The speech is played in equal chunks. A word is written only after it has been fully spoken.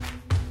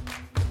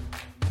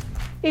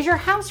Is your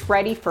house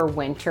ready for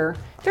winter?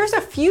 There's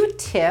a few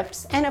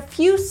tips and a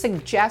few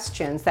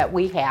suggestions that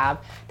we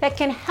have that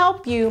can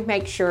help you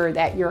make sure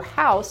that your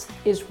house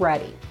is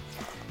ready.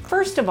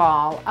 First of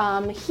all,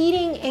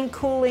 heating and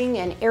cooling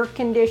and air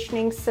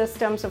conditioning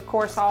systems, of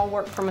course, all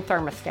work from a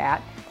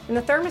thermostat, and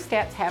the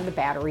thermostats have the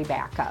battery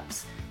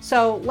backups.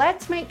 So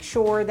let's make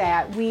sure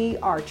that we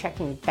are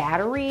checking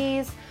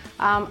batteries.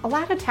 A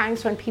lot of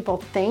times when people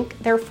think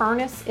their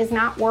furnace is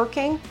not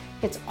working,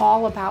 it's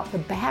all about the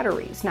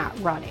batteries not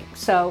running.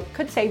 So it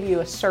could save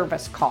you a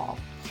service call.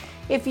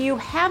 If you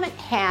haven't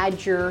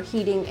had your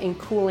heating and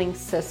cooling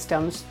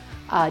systems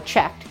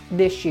checked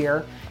this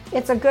year,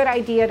 it's a good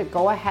idea to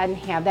go ahead and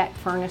have that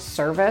furnace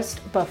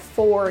serviced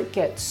before it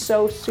gets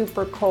so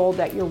super cold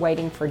that you're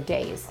waiting for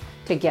days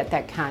to get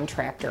that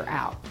contractor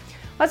out.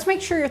 Let's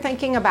make sure you're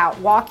thinking about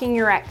walking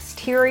your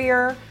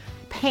exterior,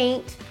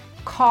 paint,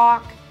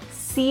 caulk,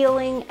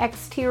 sealing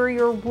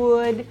exterior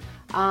wood.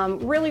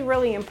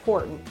 Really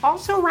important.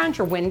 Also around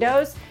your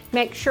windows,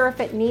 make sure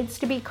if it needs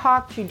to be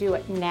caulked, you do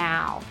it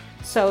now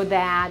so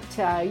that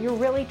you're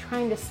really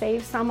trying to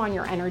save some on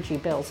your energy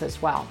bills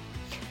as well.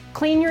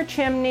 Clean your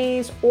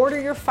chimneys,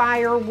 order your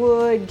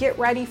firewood, get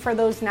ready for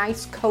those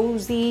nice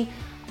cozy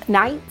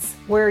nights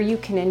where you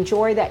can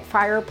enjoy that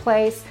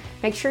fireplace.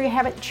 Make sure you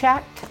have it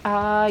checked.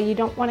 You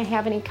don't want to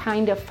have any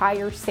kind of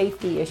fire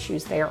safety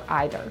issues there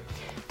either.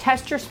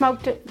 Test your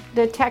smoke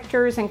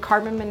detectors and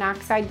carbon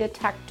monoxide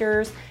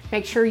detectors.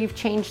 Make sure you've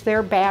changed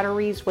their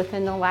batteries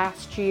within the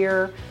last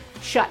year.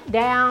 Shut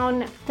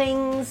down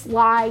things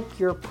like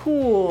your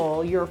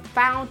pool, your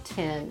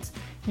fountains,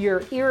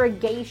 your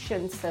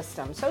irrigation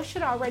systems. Those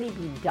should already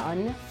be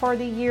done for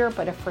the year,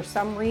 but if for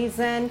some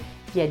reason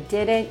you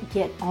didn't,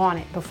 get on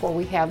it before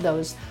we have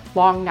those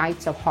long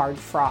nights of hard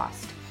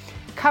frost.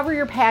 Cover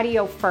your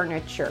patio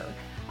furniture.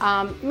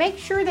 Make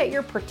sure that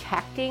you're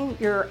protecting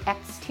your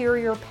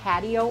exterior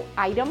patio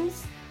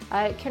items.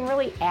 It can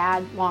really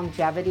add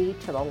longevity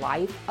to the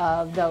life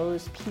of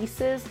those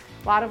pieces.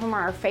 A lot of them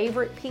are our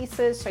favorite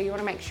pieces, so you want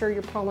to make sure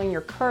you're pulling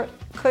your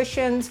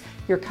cushions,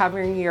 you're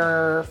covering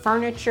your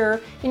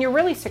furniture, and you're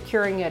really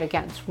securing it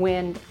against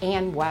wind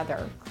and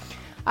weather.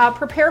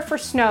 Prepare for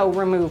snow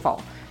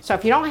removal. So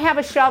if you don't have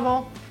a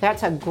shovel,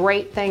 that's a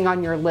great thing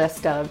on your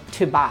list of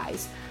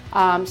to-buys.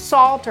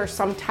 Salt or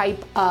some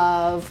type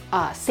of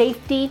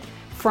safety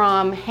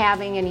from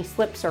having any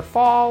slips or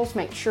falls.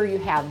 Make sure you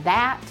have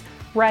that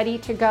ready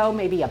to go,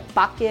 maybe a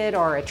bucket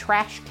or a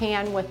trash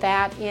can with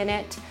that in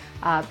it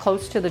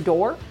close to the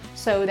door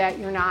so that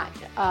you're not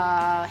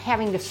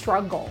having to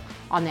struggle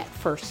on that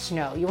first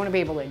snow. You want to be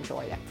able to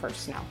enjoy that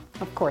first snow,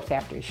 of course,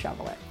 after you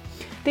shovel it.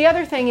 The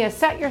other thing is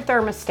set your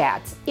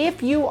thermostats.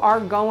 If you are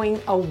going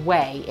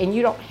away and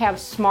you don't have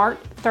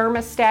smart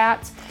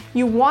thermostats,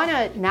 you want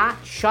to not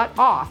shut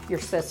off your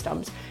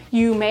systems.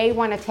 You may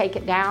want to take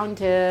it down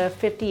to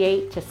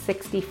 58 to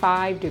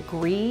 65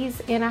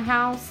 degrees in a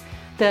house.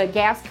 The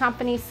gas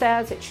company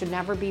says it should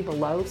never be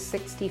below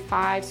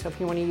 65, so if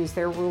you want to use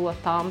their rule of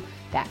thumb,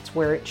 that's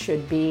where it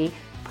should be.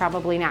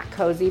 Probably not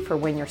cozy for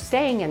when you're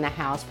staying in the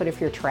house, but if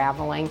you're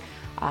traveling,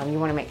 you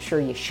want to make sure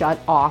you shut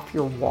off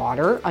your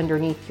water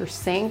underneath your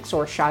sinks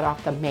or shut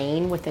off the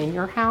main within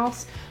your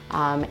house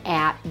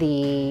at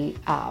the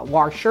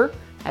washer.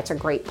 That's a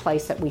great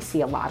place that we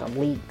see a lot of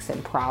leaks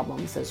and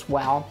problems as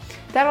well.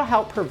 That'll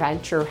help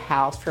prevent your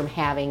house from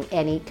having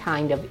any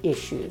kind of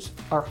issues,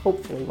 or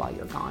hopefully while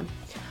you're gone.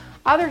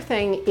 Other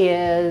thing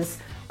is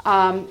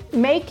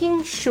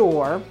making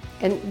sure,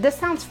 and this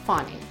sounds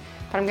funny,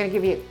 but I'm going to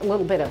give you a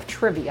little bit of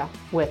trivia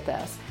with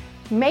this.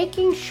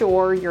 Making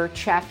sure you're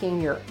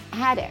checking your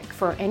attic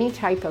for any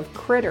type of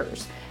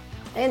critters.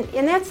 And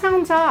that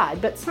sounds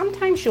odd, but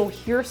sometimes you'll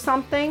hear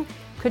something.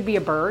 Could be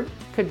a bird,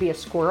 could be a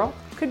squirrel,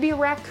 could be a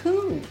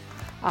raccoon.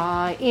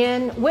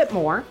 In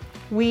Whitmore,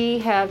 we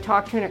have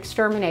talked to an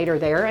exterminator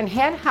there and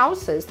had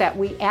houses that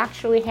we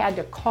actually had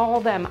to call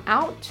them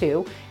out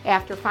to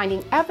after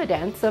finding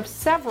evidence of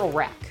several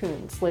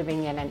raccoons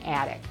living in an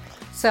attic.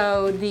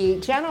 So the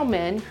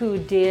gentleman who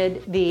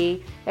did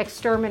the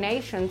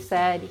extermination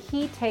said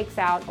he takes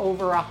out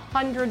over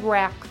 100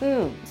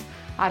 raccoons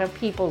out of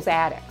people's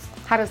attics.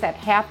 How does that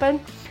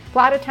happen? A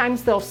lot of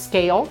times they'll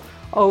scale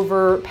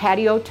over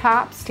patio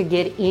tops to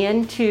get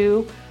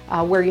into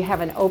where you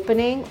have an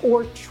opening,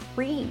 or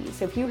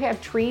trees. If you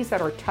have trees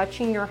that are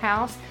touching your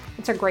house,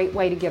 it's a great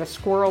way to get a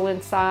squirrel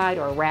inside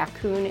or a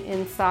raccoon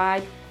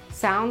inside.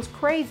 Sounds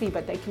crazy,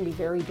 but they can be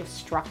very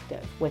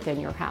destructive within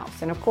your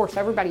house. And of course,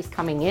 everybody's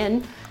coming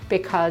in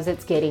because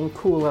it's getting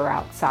cooler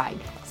outside.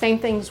 Same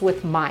things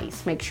with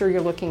mice. Make sure you're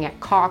looking at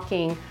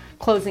caulking,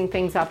 closing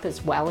things up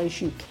as well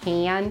as you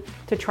can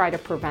to try to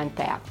prevent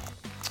that.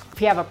 If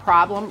you have a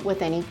problem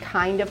with any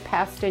kind of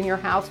pest in your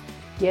house,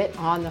 get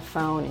on the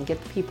phone and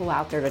get the people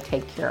out there to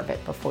take care of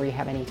it before you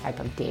have any type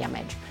of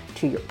damage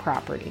to your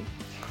property.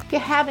 If you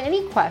have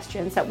any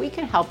questions that we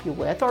can help you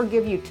with or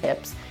give you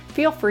tips,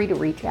 feel free to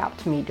reach out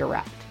to me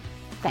direct.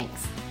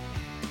 Thanks.